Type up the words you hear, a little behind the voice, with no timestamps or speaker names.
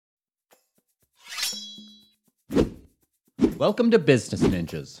Welcome to Business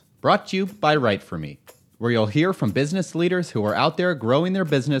Ninjas, brought to you by WriteForMe, where you'll hear from business leaders who are out there growing their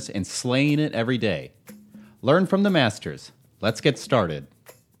business and slaying it every day. Learn from the masters. Let's get started.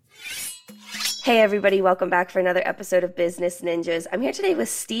 Hey everybody, welcome back for another episode of Business Ninjas. I'm here today with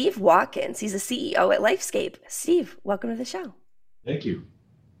Steve Watkins. He's the CEO at LifeScape. Steve, welcome to the show. Thank you.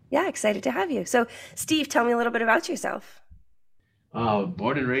 Yeah, excited to have you. So Steve, tell me a little bit about yourself.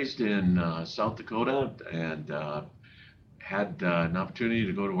 Born and raised in South Dakota, and had an opportunity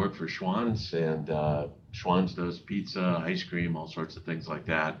to go to work for Schwann's, and Schwann's does pizza, ice cream, all sorts of things like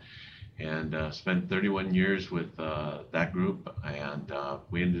that, and spent 31 years with that group, and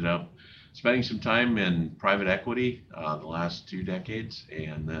we ended up spending some time in private equity the last 2 decades,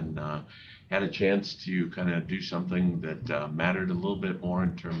 and then had a chance to kind of do something that mattered a little bit more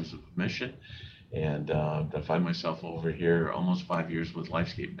in terms of mission, and I find myself over here almost 5 years with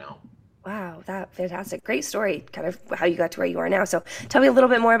LifeScape now. Wow, that's fantastic. Great story, kind of how you got to where you are now. So tell me a little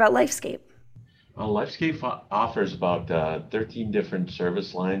bit more about LifeScape. Well, LifeScape offers about 13 different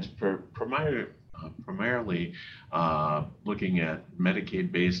service lines, primarily looking at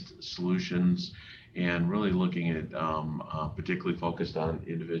Medicaid-based solutions, and really looking at particularly focused on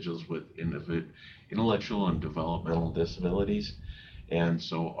individuals with intellectual and developmental disabilities. And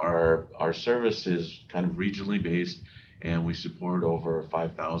so our service is kind of regionally based, and we support over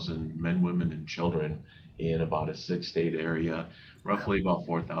 5,000 men, women, and children in about a 6-state area, roughly about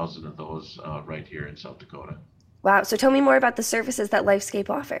 4,000 of those right here in South Dakota. Wow. So tell me more about the services that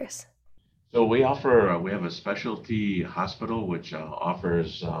LifeScape offers. So we have a specialty hospital which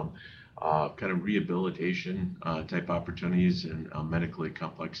offers kind of rehabilitation type opportunities and medically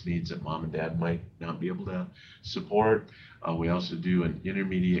complex needs that mom and dad might not be able to support. We also do an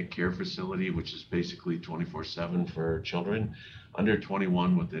intermediate care facility, which is basically 24/7 for children under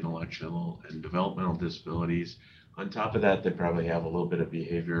 21 with intellectual and developmental disabilities. On top of that, they probably have a little bit of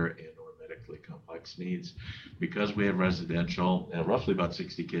behavior and or medically complex needs. Because we have residential, roughly about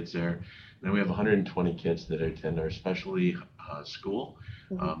 60 kids there. Then we have 120 kids that attend our specialty school.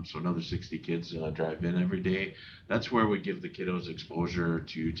 So another 60 kids drive in every day. That's where we give the kiddos exposure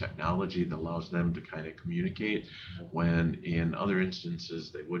to technology that allows them to kind of communicate when in other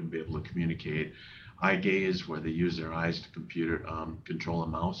instances they wouldn't be able to communicate. Eye gaze, where they use their eyes to control a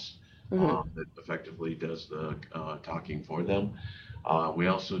mouse that effectively does the talking for them. We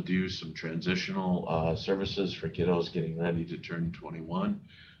also do some transitional services for kiddos getting ready to turn 21.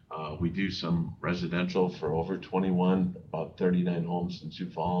 We do some residential for over 21, about 39 homes in Sioux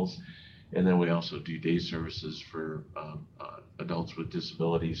Falls. And then we also do day services for adults with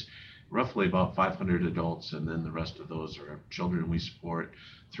disabilities, roughly about 500 adults. And then the rest of those are children we support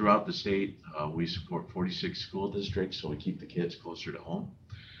throughout the state. We support 46 school districts, so we keep the kids closer to home.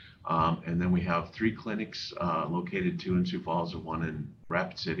 And then we have 3 clinics located, 2 in Sioux Falls and 1 in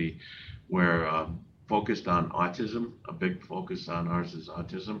Rapid City, where focused on autism. A big focus on ours is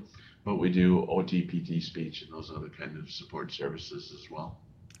autism, but we do OT, PT, speech, and those other kind of support services as well.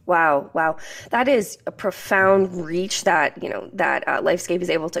 Wow. That is a profound reach that LifeScape is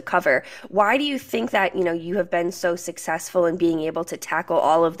able to cover. Why do you think that, you have been so successful in being able to tackle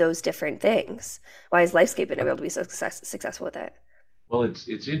all of those different things? Why has LifeScape been able to be so successful with it? Well,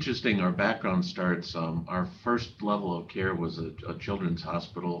 it's interesting. Our background starts, our first level of care was a children's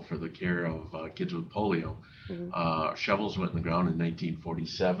hospital for the care of kids with polio. Shovels went in the ground in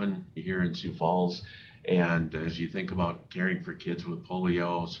 1947 here in Sioux Falls. And as you think about caring for kids with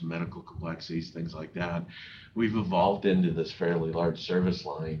polio, some medical complexities, things like that, we've evolved into this fairly large service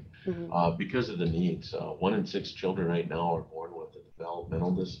line because of the needs. 1 in 6 children right now are born with a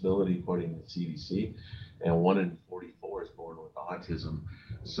developmental disability, according to the CDC, and 1 in 44 is born with autism.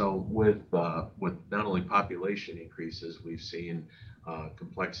 So with not only population increases, we've seen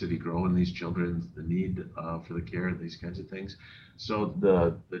complexity grow in these children, the need for the care, these kinds of things. So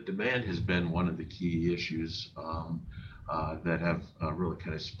the demand has been one of the key issues that have really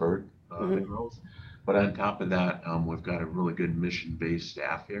kind of spurred the growth. But on top of that, we've got a really good mission-based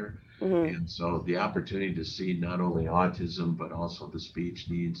staff here. And so the opportunity to see not only autism, but also the speech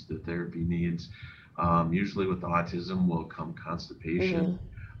needs, the therapy needs. Usually with autism will come constipation.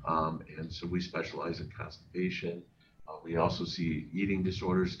 And so we specialize in constipation. We also see eating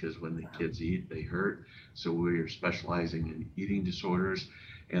disorders because when the kids eat, they hurt. So we're specializing in eating disorders.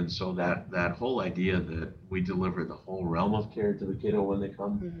 And so that whole idea that we deliver the whole realm of care to the kiddo when they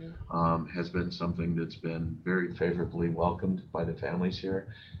come has been something that's been very favorably welcomed by the families here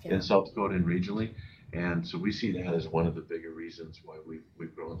in South Dakota and regionally. And so we see that as one of the bigger reasons why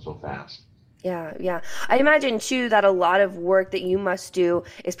we've grown so fast. Yeah, yeah. I imagine too that a lot of work that you must do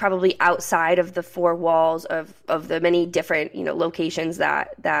is probably outside of the four walls of the many different, locations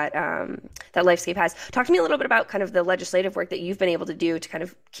that LifeScape has. Talk to me a little bit about kind of the legislative work that you've been able to do to kind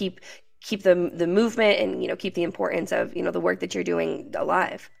of keep the movement and, keep the importance of, the work that you're doing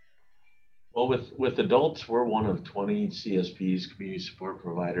alive. Well, with adults, we're one of 20 CSPs, community support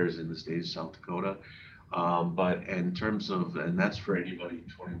providers in the state of South Dakota. But in terms of, and that's for anybody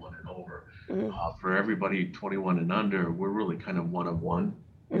 21 and over. Hmm. For everybody 21 and under, we're really kind of one of one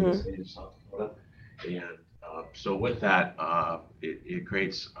in the Hmm. state of South Dakota. And so with that, it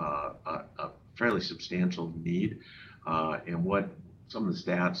creates a fairly substantial need. And what some of the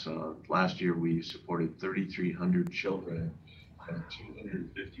stats, last year we supported 3,300 children and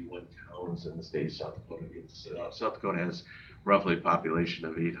 251 towns in the state of South Dakota. South Dakota has roughly a population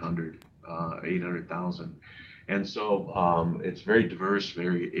of 800,000. And so it's very diverse,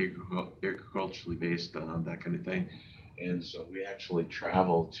 very agriculturally based, that kind of thing. And so we actually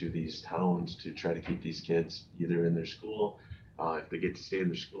travel to these towns to try to keep these kids either in their school. If they get to stay in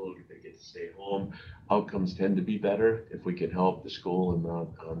their school, if they get to stay home, outcomes tend to be better if we can help the school and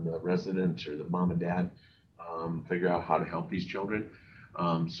the residents or the mom and dad figure out how to help these children.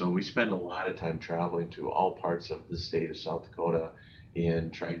 So we spend a lot of time traveling to all parts of the state of South Dakota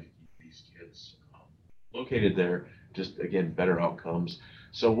and trying to keep these kids located there, just again, better outcomes.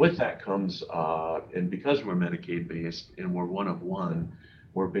 So with that comes, and because we're Medicaid based and we're one of one,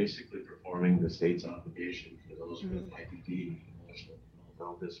 we're basically performing the state's obligation for those with IDD,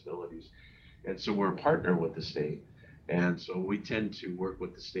 emotional disabilities. And so we're a partner with the state. And so we tend to work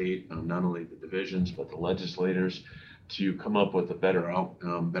with the state, not only the divisions, but the legislators to come up with a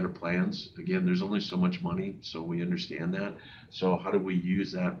better plans. Again, there's only so much money, so we understand that. So how do we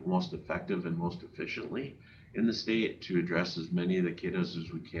use that most effective and most efficiently in the state to address as many of the kiddos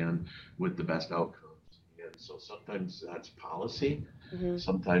as we can with the best outcomes? And so sometimes that's policy, Hmm.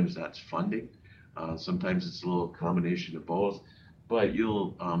 sometimes that's funding, sometimes it's a little combination of both. But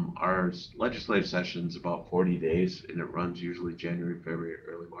our legislative session's about 40 days, and it runs usually January, February,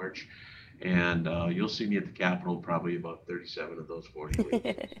 early March. And you'll see me at the Capitol probably about 37 of those 40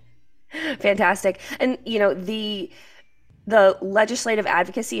 weeks. Fantastic. And the legislative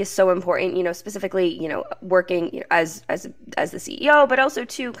advocacy is so important, specifically, working, as the CEO, but also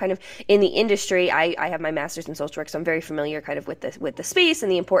too kind of in the industry. I have my master's in social work, so I'm very familiar kind of with the space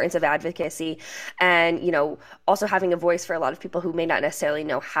and the importance of advocacy, and also having a voice for a lot of people who may not necessarily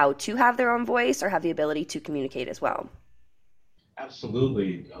know how to have their own voice or have the ability to communicate as well.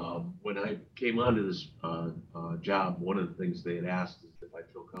 Absolutely. When I came onto this job, one of the things they had asked is if I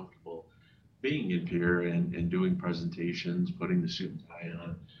feel comfortable being in here and doing presentations, putting the suit and tie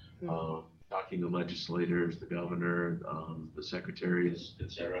on, talking to legislators, the governor, the secretaries,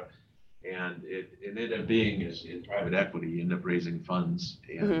 et cetera. And it ended up being is in private equity, you end up raising funds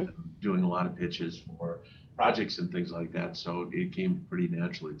and doing a lot of pitches for projects and things like that. So it came pretty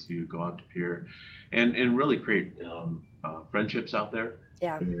naturally to go out to peer and really create friendships out there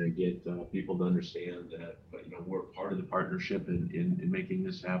Yeah. and get people to understand that we're part of the partnership in making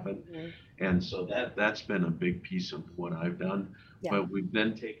this happen. And so that's been a big piece of what I've done. Yeah. But we've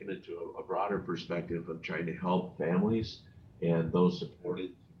then taken it to a broader perspective of trying to help families and those supported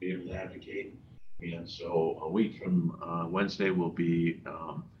to be able to advocate. And so a week from Wednesday will be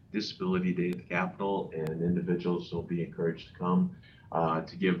Disability Day at the Capitol, and individuals will be encouraged to come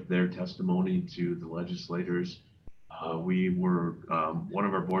to give their testimony to the legislators. One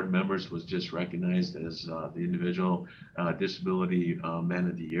of our board members was just recognized as the individual disability man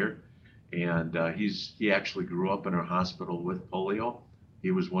of the year. And he actually grew up in our hospital with polio.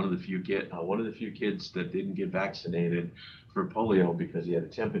 He was one of the few kids that didn't get vaccinated for polio because he had a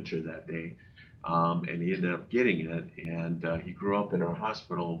temperature that day. And he ended up getting it, and he grew up in our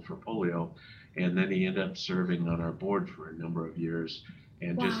hospital for polio, and then he ended up serving on our board for a number of years.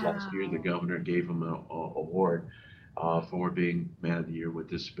 And just last year, the governor gave him an award for being Man of the Year with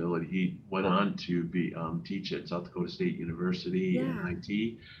Disability. He went on to teach at South Dakota State University in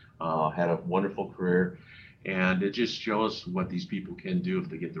IT, had a wonderful career, and it just shows what these people can do if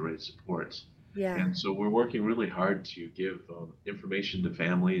they get the right supports. Yeah. And so we're working really hard to give information to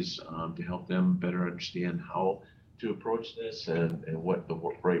families to help them better understand how to approach this and what the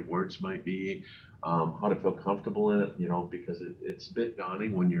right words might be, how to feel comfortable in it, because it's a bit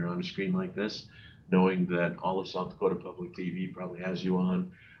daunting when you're on a screen like this, knowing that all of South Dakota Public TV probably has you on.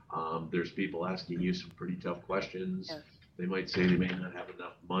 There's people asking you some pretty tough questions. Yeah. They might say they may not have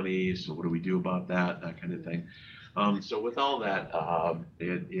enough money, so what do we do about that kind of thing. So with all that,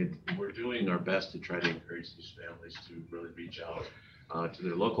 we're doing our best to try to encourage these families to really reach out to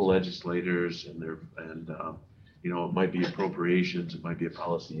their local legislators it might be appropriations, it might be a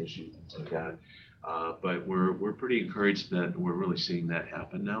policy issue, things like that. But we're pretty encouraged that we're really seeing that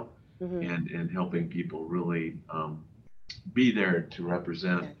happen now, and helping people really be there to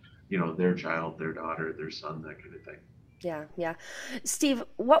represent, their child, their daughter, their son, that kind of thing. Yeah, yeah. Steve,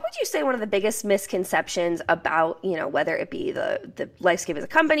 what would you say one of the biggest misconceptions about, whether it be the LifeScape as a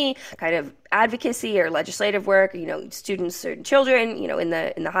company, kind of advocacy or legislative work, students or children, in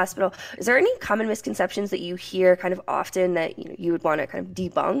the hospital? Is there any common misconceptions that you hear kind of often that you would want to kind of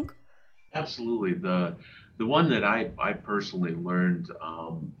debunk? Absolutely. The one that I personally learned,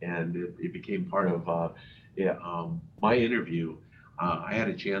 and it became part of my interview. I had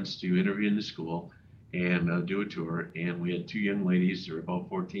a chance to interview in the school and do a tour, and we had two young ladies. They were about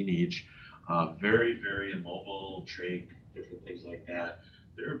 14 each, very, very immobile, trach, different things like that.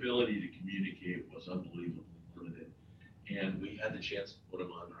 Their ability to communicate was unbelievably limited, and we had the chance to put them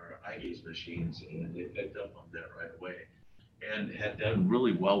on our eye gaze machines, and they picked up on that right away and had done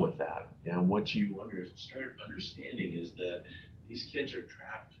really well with that. And what you start understanding is that these kids are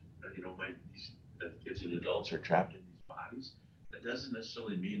trapped, these kids and adults are trapped in these bodies. That doesn't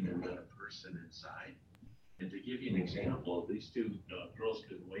necessarily mean they're not a person inside. And to give you an example, these two girls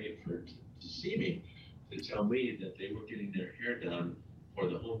couldn't wait to see me, to tell me that they were getting their hair done for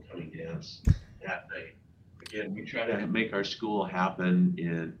the homecoming dance that night. Again, we try to make our school happen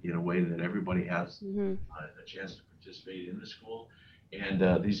in a way that everybody has a chance to participate in the school. And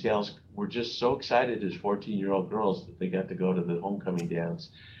these gals were just so excited as 14-year-old girls that they got to go to the homecoming dance.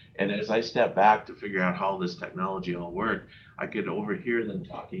 And as I stepped back to figure out how this technology all worked, I could overhear them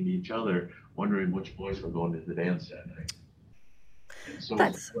talking to each other, wondering which boys were going to the dance that night. And so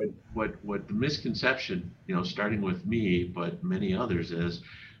what the misconception, starting with me, but many others, is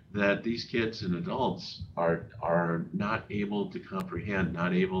that these kids and adults are not able to comprehend,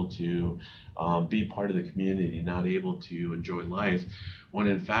 not able to be part of the community, not able to enjoy life. When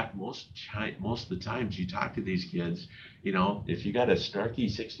in fact, most of the times you talk to these kids, if you got a snarky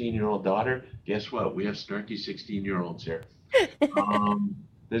 16-year-old daughter, guess what? We have snarky 16-year-olds here.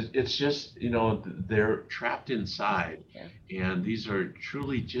 It's just, they're trapped inside, and these are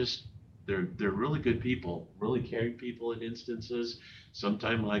truly just, they're really good people, really caring people in instances.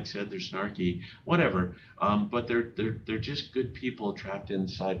 Sometimes, like I said, they're snarky, whatever. But they're just good people trapped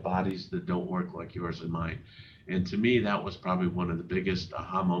inside bodies that don't work like yours and mine. And to me, that was probably one of the biggest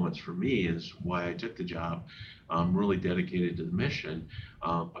aha moments for me, is why I took the job. Really dedicated to the mission.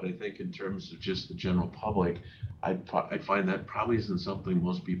 But I think in terms of just the general public, I find that probably isn't something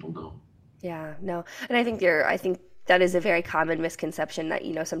most people know. Yeah, no. And I think that is a very common misconception that,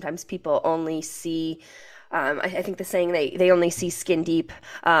 sometimes people only see, I think the saying they only see skin deep,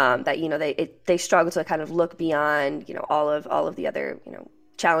 that, they struggle to kind of look beyond, all of the other,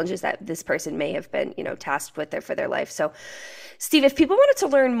 challenges that this person may have been, tasked with for their life. So, Steve, if people wanted to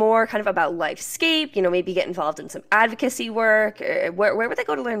learn more kind of about LifeScape, maybe get involved in some advocacy work, where would they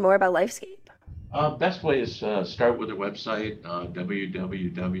go to learn more about LifeScape? Best way is start with their website,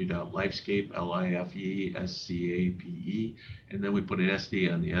 www.lifescape, LIFESCAPE, and then we put an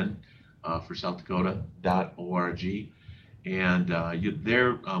SD on the end for South Dakota.org. And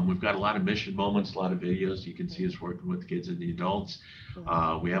we've got a lot of mission moments, a lot of videos. You can see us working with kids and the adults.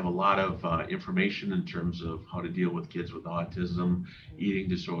 We have a lot of information in terms of how to deal with kids with autism, eating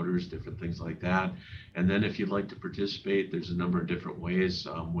disorders, different things like that. And then if you'd like to participate, there's a number of different ways.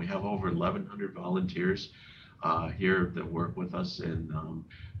 We have over 1,100 volunteers here that work with us and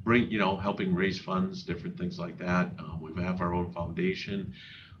helping raise funds, different things like that. We have our own foundation.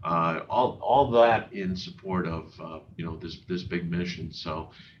 All that in support of this big mission. So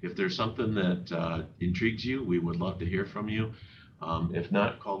if there's something that intrigues you, we would love to hear from you. If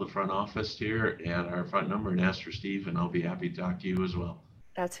not, call the front office here at our front number and ask for Steve, and I'll be happy to talk to you as well.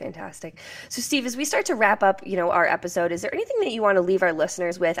 That's fantastic. So, Steve, as we start to wrap up, our episode, is there anything that you want to leave our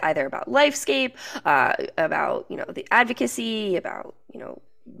listeners with, either about LifeScape, about the advocacy, about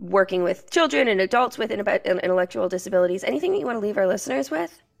working with children and adults with intellectual disabilities? Anything that you want to leave our listeners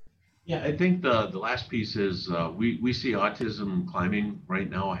with? Yeah, I think the last piece is we see autism climbing right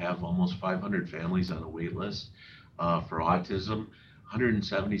now. I have almost 500 families on a wait list for autism,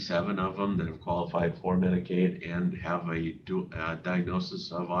 177 of them that have qualified for Medicaid and have a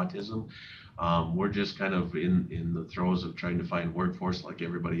diagnosis of autism. We're just kind of in the throes of trying to find workforce like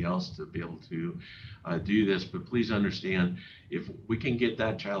everybody else to be able to do this. But please understand, if we can get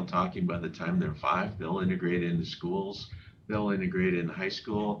that child talking by the time they're 5, they'll integrate into schools, they'll integrate into high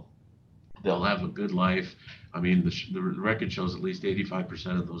school. they'll have a good life. I mean, the record shows at least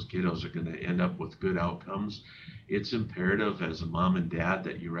 85% of those kiddos are going to end up with good outcomes. It's imperative as a mom and dad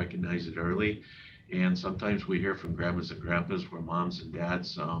that you recognize it early. And sometimes we hear from grandmas and grandpas where moms and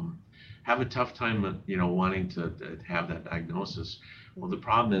dads have a tough time, wanting to have that diagnosis. Well, the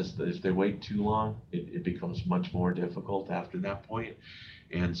problem is that if they wait too long, it becomes much more difficult after that point.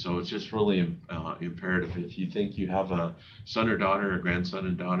 And so it's just really imperative. If you think you have a son or daughter, a grandson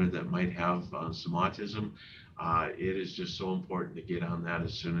and daughter that might have some autism, it is just so important to get on that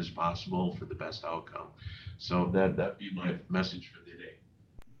as soon as possible for the best outcome. So that'd be my message for the day.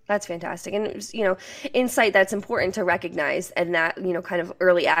 That's fantastic. And, insight that's important to recognize, and that, kind of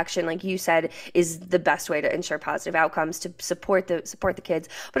early action, like you said, is the best way to ensure positive outcomes, to support the kids.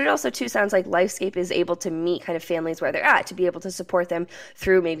 But it also too sounds like LifeScape is able to meet kind of families where they're at, to be able to support them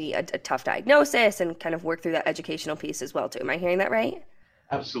through maybe a tough diagnosis and kind of work through that educational piece as well too. Am I hearing that right?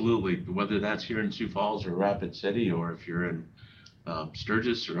 Absolutely. Whether that's here in Sioux Falls or Rapid City, or if you're in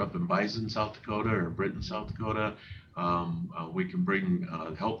Sturgis or up in Bison, South Dakota, or Britain, South Dakota, we can bring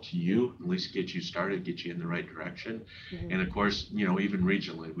help to you, at least get you started, get you in the right direction. Mm-hmm. And of course, even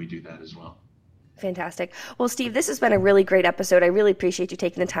regionally, we do that as well. Fantastic. Well, Steve, this has been a really great episode. I really appreciate you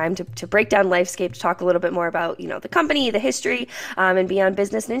taking the time to break down LifeScape, to talk a little bit more about, the company, the history, and be on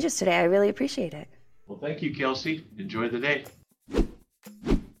Business Ninjas today. I really appreciate it. Well, thank you, Kelsey. Enjoy the day.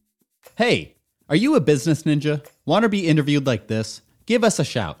 Hey, are you a business ninja? Want to be interviewed like this? Give us a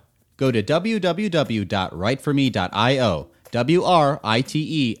shout. Go to www.writeforme.io,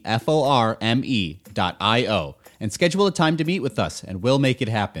 WriteForme.io, and schedule a time to meet with us, and we'll make it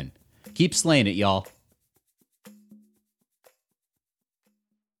happen. Keep slaying it, y'all.